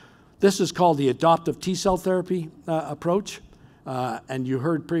 So this is called the adoptive T cell therapy approach, and you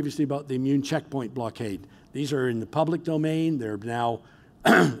heard previously about the immune checkpoint blockade. These are in the public domain. They're now,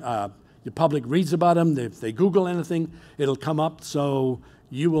 the public reads about them. If they Google anything, it'll come up. So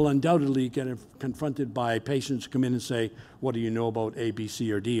you will undoubtedly get confronted by patients who come in and say, what do you know about A, B, C,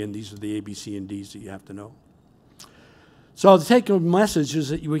 or D? And these are the A, B, C, and Ds that you have to know. So the take-home message is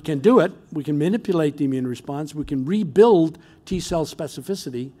that we can do it. We can manipulate the immune response. We can rebuild T cell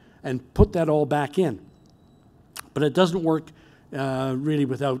specificity and put that all back in. But it doesn't work really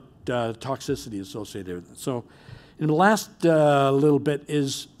without toxicity associated with it. So in the last little bit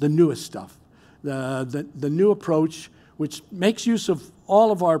is the newest stuff, the new approach, which makes use of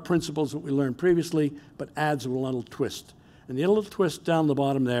all of our principles that we learned previously, but adds a little twist. And the little twist down the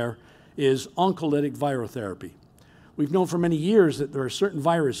bottom there is oncolytic virotherapy. We've known for many years that there are certain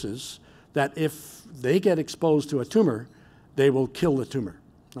viruses that if they get exposed to a tumor, they will kill the tumor.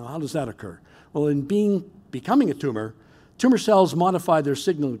 Now, how does that occur? Well, in becoming a tumor, tumor cells modify their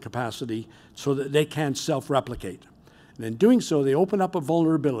signaling capacity so that they can self-replicate. And in doing so, they open up a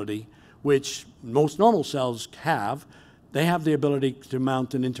vulnerability, which most normal cells have. They have the ability to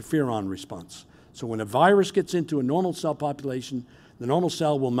mount an interferon response. So when a virus gets into a normal cell population, the normal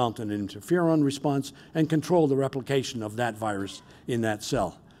cell will mount an interferon response and control the replication of that virus in that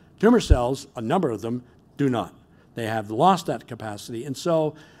cell. Tumor cells, a number of them, do not. They have lost that capacity. And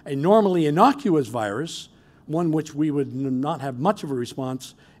so a normally innocuous virus, one which we would not have much of a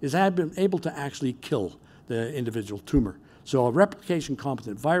response, is able to actually kill the individual tumor. So a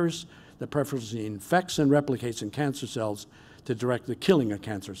replication-competent virus that preferably infects and replicates in cancer cells to direct the killing of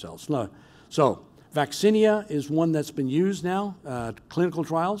cancer cells. So vaccinia is one that's been used now, clinical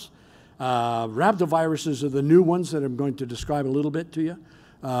trials. Rhabdoviruses are the new ones that I'm going to describe a little bit to you.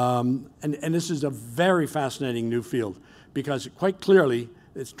 And this is a very fascinating new field because quite clearly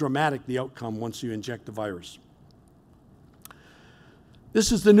it's dramatic, the outcome, once you inject the virus.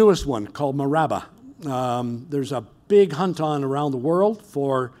 This is the newest one called Maraba. There's a big hunt on around the world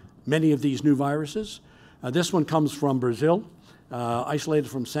for many of these new viruses. This one comes from Brazil, isolated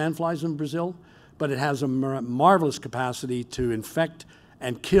from sandflies in Brazil, but it has a marvelous capacity to infect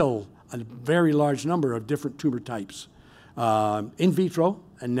and kill a very large number of different tumor types in vitro,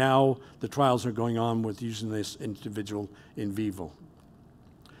 and now the trials are going on with using this individual in vivo.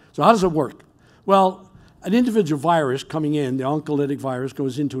 So how does it work? Well, an individual virus coming in, the oncolytic virus,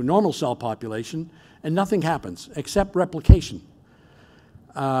 goes into a normal cell population, and nothing happens except replication.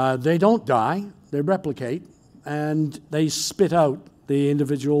 They don't die, they replicate, and they spit out the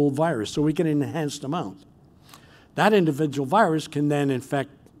individual virus, so we get an enhanced amount. That individual virus can then infect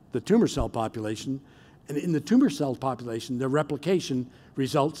the tumor cell population, and in the tumor cell population, the replication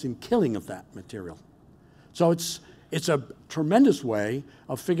results in killing of that material. So it's a tremendous way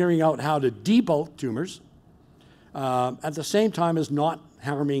of figuring out how to debulk tumors at the same time as not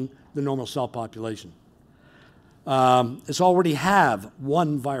harming the normal cell population. It's already have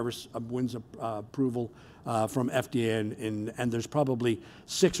one virus wins approval from FDA, and there's probably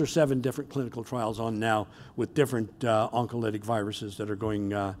 6 or 7 different clinical trials on now with different oncolytic viruses that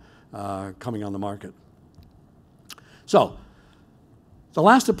are coming on the market. So the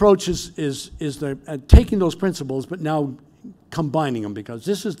last approach is taking those principles but now combining them, because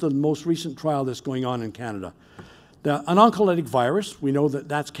this is the most recent trial that's going on in Canada. An oncolytic virus, we know that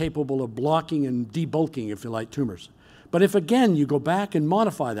that's capable of blocking and debulking, if you like, tumors. But if, again, you go back and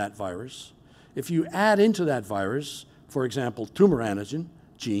modify that virus, if you add into that virus, for example, tumor antigen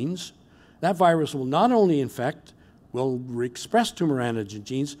genes, that virus will not only infect, will express tumor antigen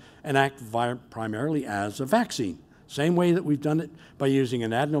genes and act primarily as a vaccine. Same way that we've done it by using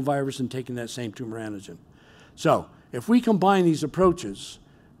an adenovirus and taking that same tumor antigen. So if we combine these approaches,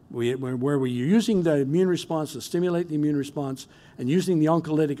 where we're using the immune response to stimulate the immune response and using the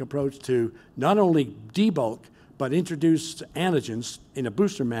oncolytic approach to not only debulk, but introduce antigens in a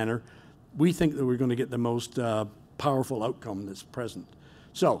booster manner, we think that we're going to get the most powerful outcome that's present.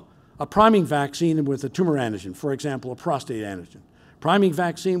 So a priming vaccine with a tumor antigen, for example, a prostate antigen. Priming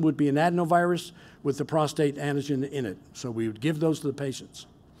vaccine would be an adenovirus with the prostate antigen in it. So we would give those to the patients.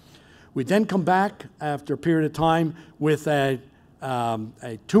 We then come back after a period of time with a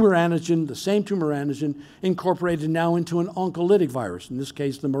tumor antigen, the same tumor antigen, incorporated now into an oncolytic virus, in this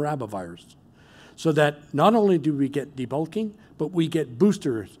case the Maraba virus. So that not only do we get debulking, but we get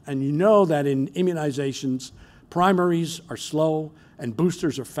boosters. And you know that in immunizations, primaries are slow and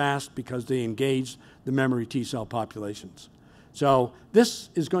boosters are fast because they engage the memory T cell populations. So this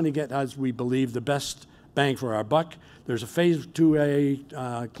is going to get us, we believe, the best bang for our buck. There's a phase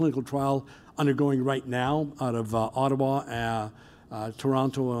 2A clinical trial undergoing right now out of Ottawa,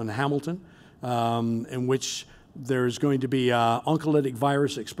 Toronto, and Hamilton, in which there's going to be an oncolytic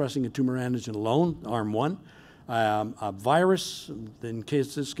virus expressing a tumor antigen alone, arm 1, a virus, in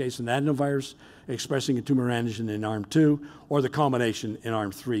this case an adenovirus, expressing a tumor antigen in arm 2, or the combination in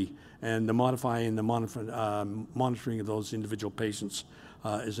arm 3. And the modifying the monitoring of those individual patients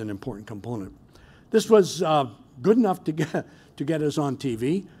is an important component. This was good enough to get us on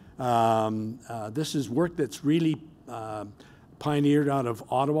TV. This is work that's really pioneered out of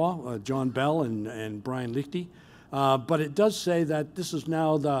Ottawa, John Bell and Brian Lichty. But it does say that this is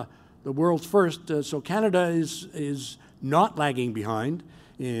now the world's first. So Canada is not lagging behind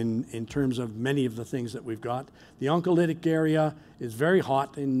in terms of many of the things that we've got. The oncolytic area is very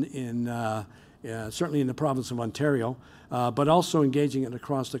hot certainly in the province of Ontario, but also engaging it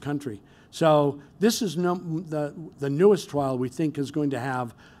across the country. So this is the newest trial we think is going to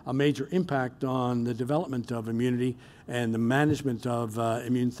have a major impact on the development of immunity and the management of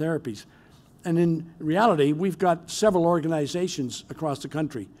immune therapies. And in reality, we've got several organizations across the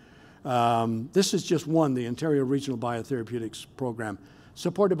country. This is just one, the Ontario Regional Biotherapeutics Program,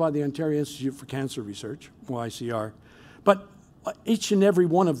 supported by the Ontario Institute for Cancer Research, OICR. But each and every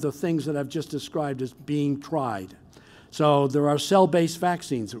one of the things that I've just described is being tried. So there are cell-based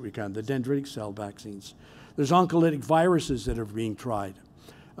vaccines that we've got, the dendritic cell vaccines. There's oncolytic viruses that are being tried.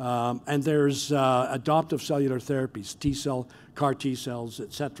 And there's adoptive cellular therapies, T-cell, CAR T-cells,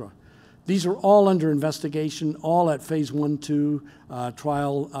 etc. These are all under investigation, all at phase 1-2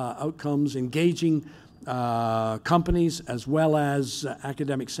 trial outcomes, engaging companies as well as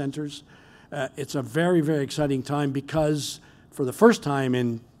academic centers. It's a very, very exciting time because for the first time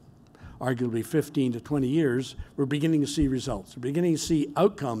in arguably 15 to 20 years, we're beginning to see results. We're beginning to see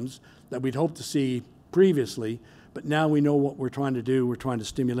outcomes that we'd hoped to see previously, but now we know what we're trying to do. We're trying to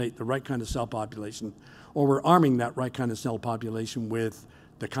stimulate the right kind of cell population, or we're arming that right kind of cell population with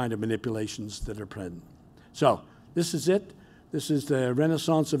the kind of manipulations that are present. So this is it. This is the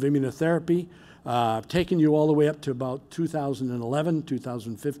renaissance of immunotherapy. I've taken you all the way up to about 2011,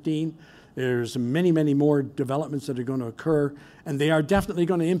 2015. There's many, many more developments that are going to occur, and they are definitely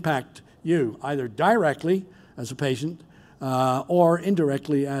going to impact you, either directly as a patient or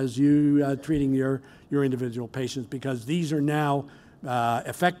indirectly as you treating your individual patients, because these are now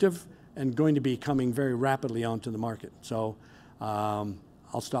effective and going to be coming very rapidly onto the market. So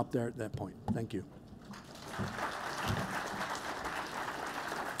I'll stop there at that point. Thank you.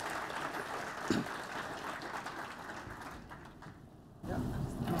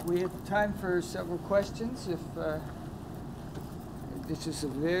 We have time for several questions. If this is a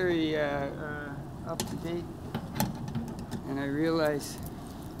very up-to-date, and I realize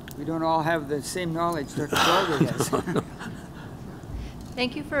we don't all have the same knowledge Dr. Gauldie has.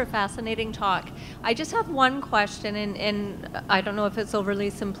 Thank you for a fascinating talk. I just have one question, and I don't know if it's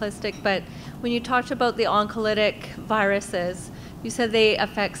overly simplistic, but when you talked about the oncolytic viruses, you said they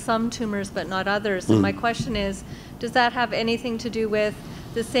affect some tumors but not others. And my question is, does that have anything to do with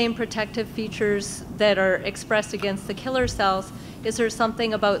the same protective features that are expressed against the killer cells? Is there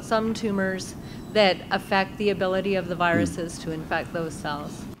something about some tumors that affect the ability of the viruses to infect those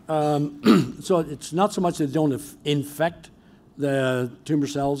cells? So it's not so much that they don't infect the tumor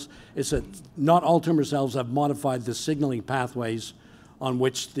cells, it's that not all tumor cells have modified the signaling pathways on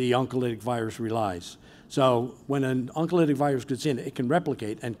which the oncolytic virus relies. So when an oncolytic virus gets in, it can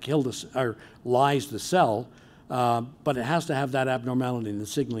replicate and kill or lyse the cell, but it has to have that abnormality in the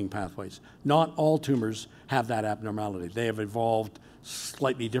signaling pathways. Not all tumors have that abnormality. They have evolved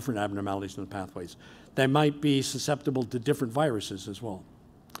slightly different abnormalities in the pathways. They might be susceptible to different viruses as well.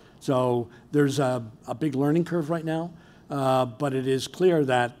 So there's a big learning curve right now, but it is clear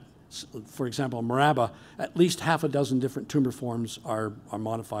that, for example, Maraba, at least half a dozen different tumor forms are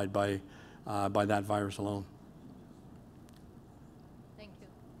modified by that virus alone. Thank you.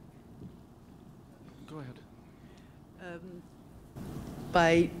 Go ahead.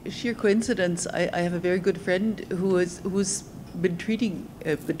 By sheer coincidence, I have a very good friend who's been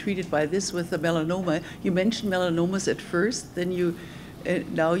treated by this with a melanoma. You mentioned melanomas at first, then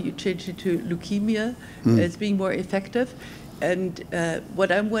now you changed it to leukemia as being more effective. And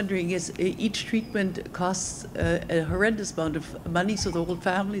what I'm wondering is, each treatment costs a horrendous amount of money, so the whole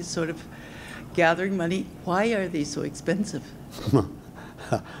family is sort of gathering money. Why are they so expensive? You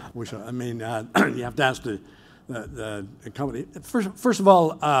have to ask the company. First of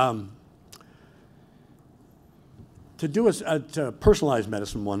all, to do a personalized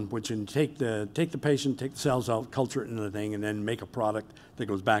medicine one, which can take the patient, take the cells out, culture it into the thing, and then make a product that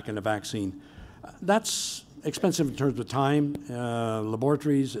goes back in a vaccine, that's expensive in terms of time,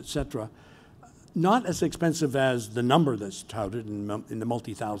 laboratories, etc. Not as expensive as the number that's touted in the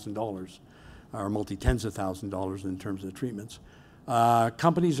multi-$1,000s or multi-tens of $1,000s in terms of the treatments.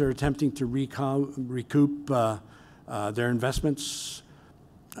 Companies are attempting to recoup their investments.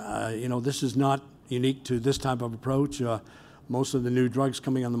 This is not unique to this type of approach. Most of the new drugs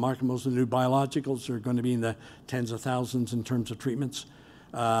coming on the market, most of the new biologicals are going to be in the tens of thousands in terms of treatments.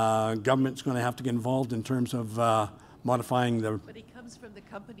 Government's going to have to get involved in terms of modifying the... But it comes from the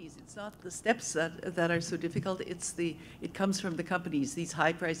companies. It's not the steps that are so difficult. It comes from the companies. These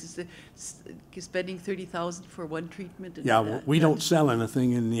high prices, spending $30,000 for one treatment. And we don't sell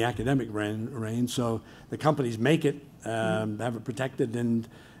anything in the academic range, so the companies make it, have it protected, and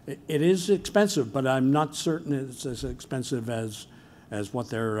it is expensive. But I'm not certain it's as expensive as what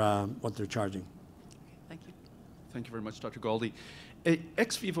they're charging. Thank you. Thank you very much, Dr. Gauldie.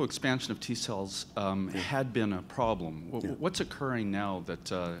 Ex vivo expansion of T cells had been a problem. What's occurring now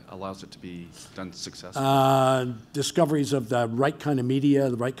that allows it to be done successfully? Discoveries of the right kind of media,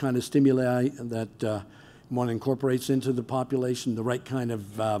 the right kind of stimuli that one incorporates into the population, the right kind of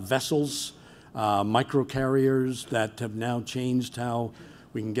vessels, microcarriers that have now changed how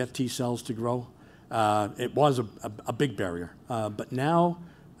we can get T cells to grow. It was a big barrier, but now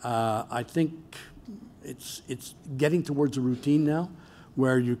I think it's getting towards a routine now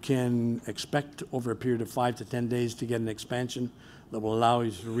where you can expect over a period of 5 to 10 days to get an expansion that will allow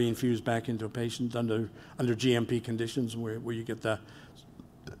you to reinfuse back into a patient under GMP conditions where you get the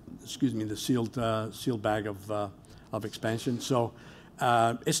sealed bag of expansion. So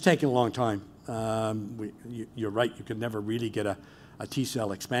it's taken a long time. You're right, you could never really get a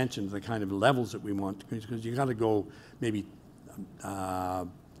T-cell expansion to the kind of levels that we want, because you got to go maybe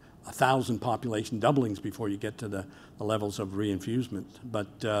 1,000 population doublings before you get to the levels of reinfusement.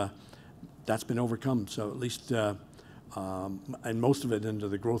 But that's been overcome, so at least, and most of it under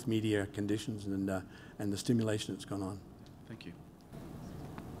the growth media conditions and the stimulation that's gone on. Thank you.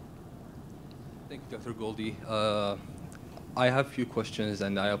 Thank you, Dr. Gauldie. I have a few questions,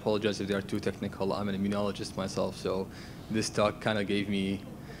 and I apologize if they are too technical. I'm an immunologist myself, so this talk kind of gave me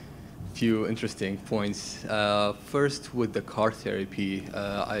a few interesting points. First, with the CAR therapy,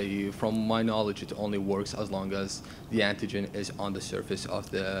 from my knowledge, it only works as long as the antigen is on the surface of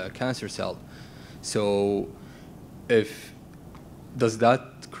the cancer cell. So does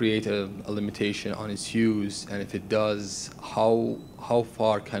that create a limitation on its use? And if it does, how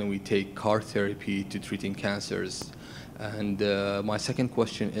far can we take CAR therapy to treating cancers? And my second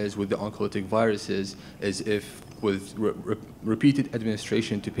question is, with the oncolytic viruses, is if with repeated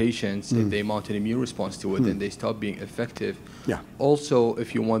administration to patients, if they mount an immune response to it, then they stop being effective. Yeah. Also,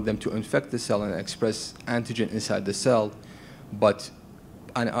 if you want them to infect the cell and express antigen inside the cell, but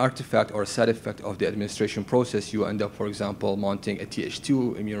an artifact or a side effect of the administration process, you end up, for example, mounting a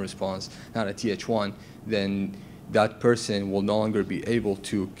Th2 immune response, not a Th1, then that person will no longer be able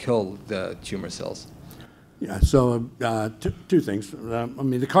to kill the tumor cells. Yeah, so two things. I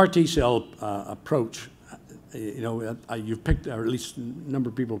mean, the CAR T-cell approach, you've picked, or at least a number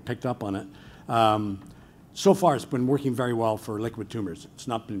of people have picked up on it. So far, it's been working very well for liquid tumors. It's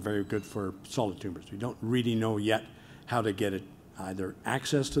not been very good for solid tumors. We don't really know yet how to get it either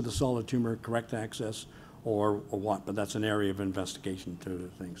access to the solid tumor, correct access, or what, but that's an area of investigation to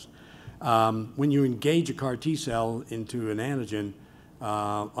things. When you engage a CAR T-cell into an antigen,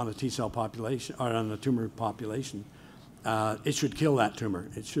 on a T-cell population, or on a tumor population, it should kill that tumor.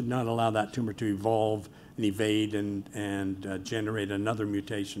 It should not allow that tumor to evolve and evade and generate another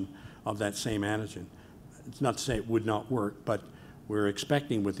mutation of that same antigen. It's not to say it would not work, but we're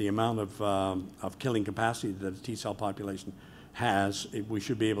expecting, with the amount of killing capacity that a T-cell population has, we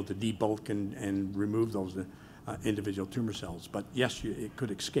should be able to debulk and remove those individual tumor cells. But yes, it could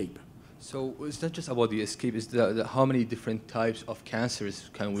escape. So it's not just about the escape, it's how many different types of cancers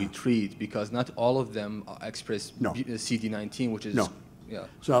can we treat? Because not all of them express CD19, which is... No. Yeah.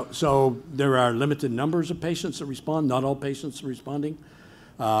 So there are limited numbers of patients that respond. Not all patients are responding.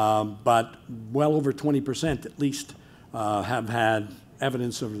 But well over 20% at least have had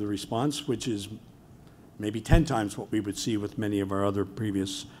evidence of the response, which is maybe 10 times what we would see with many of our other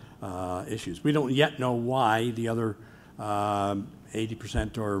previous issues. We don't yet know why the other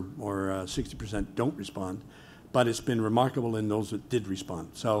 80% or 60% don't respond, but it's been remarkable in those that did respond.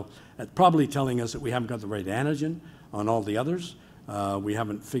 So it's probably telling us that we haven't got the right antigen on all the others. We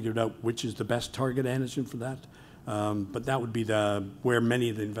haven't figured out which is the best target antigen for that. But that would be where many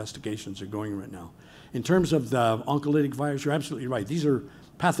of the investigations are going right now. In terms of the oncolytic virus, you're absolutely right. These are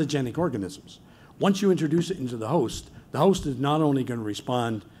pathogenic organisms. Once you introduce it into the host is not only going to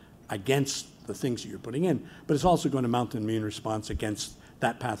respond against the things that you're putting in, but it's also going to mount an immune response against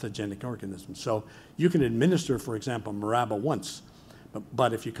that pathogenic organism. So you can administer, for example, Miraba once,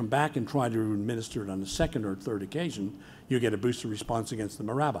 but if you come back and try to administer it on the second or third occasion, you get a booster response against the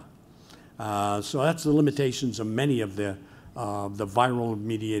Miraba. So that's the limitations of many of the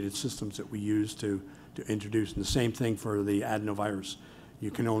viral-mediated systems that we use to introduce. And the same thing for the adenovirus. You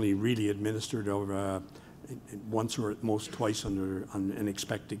can only really administer it over once or at most twice and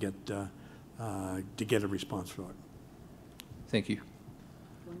expect to get a response for it. Thank you.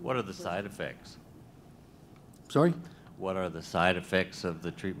 What are the side effects? Sorry? What are the side effects of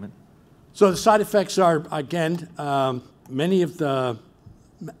the treatment? So the side effects are, again, many of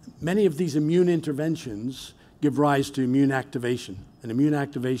these immune interventions give rise to immune activation. And immune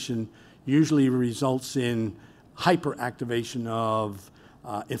activation usually results in hyperactivation of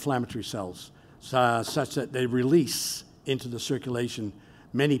inflammatory cells, such that they release into the circulation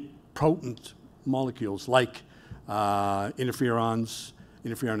many potent molecules like interferons,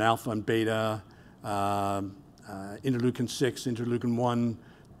 interferon alpha and beta, interleukin-6, interleukin-1,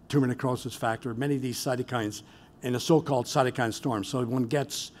 tumor necrosis factor, many of these cytokines in a so-called cytokine storm. So one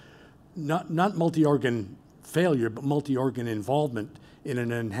gets not multi-organ failure, but multi-organ involvement in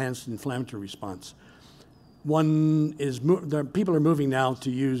an enhanced inflammatory response. People are moving now to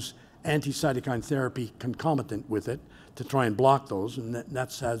use anti-cytokine therapy concomitant with it to try and block those, and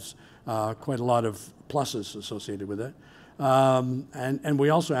that has quite a lot of pluses associated with it. And we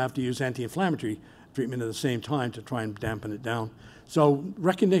also have to use anti-inflammatory treatment at the same time to try and dampen it down. So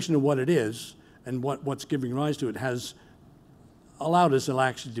recognition of what it is and what's giving rise to it has allowed us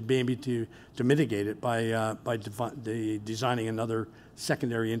actually to be able to mitigate it by designing another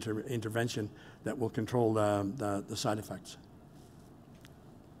secondary intervention that will control the side effects.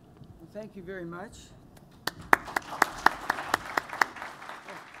 Well, thank you very much.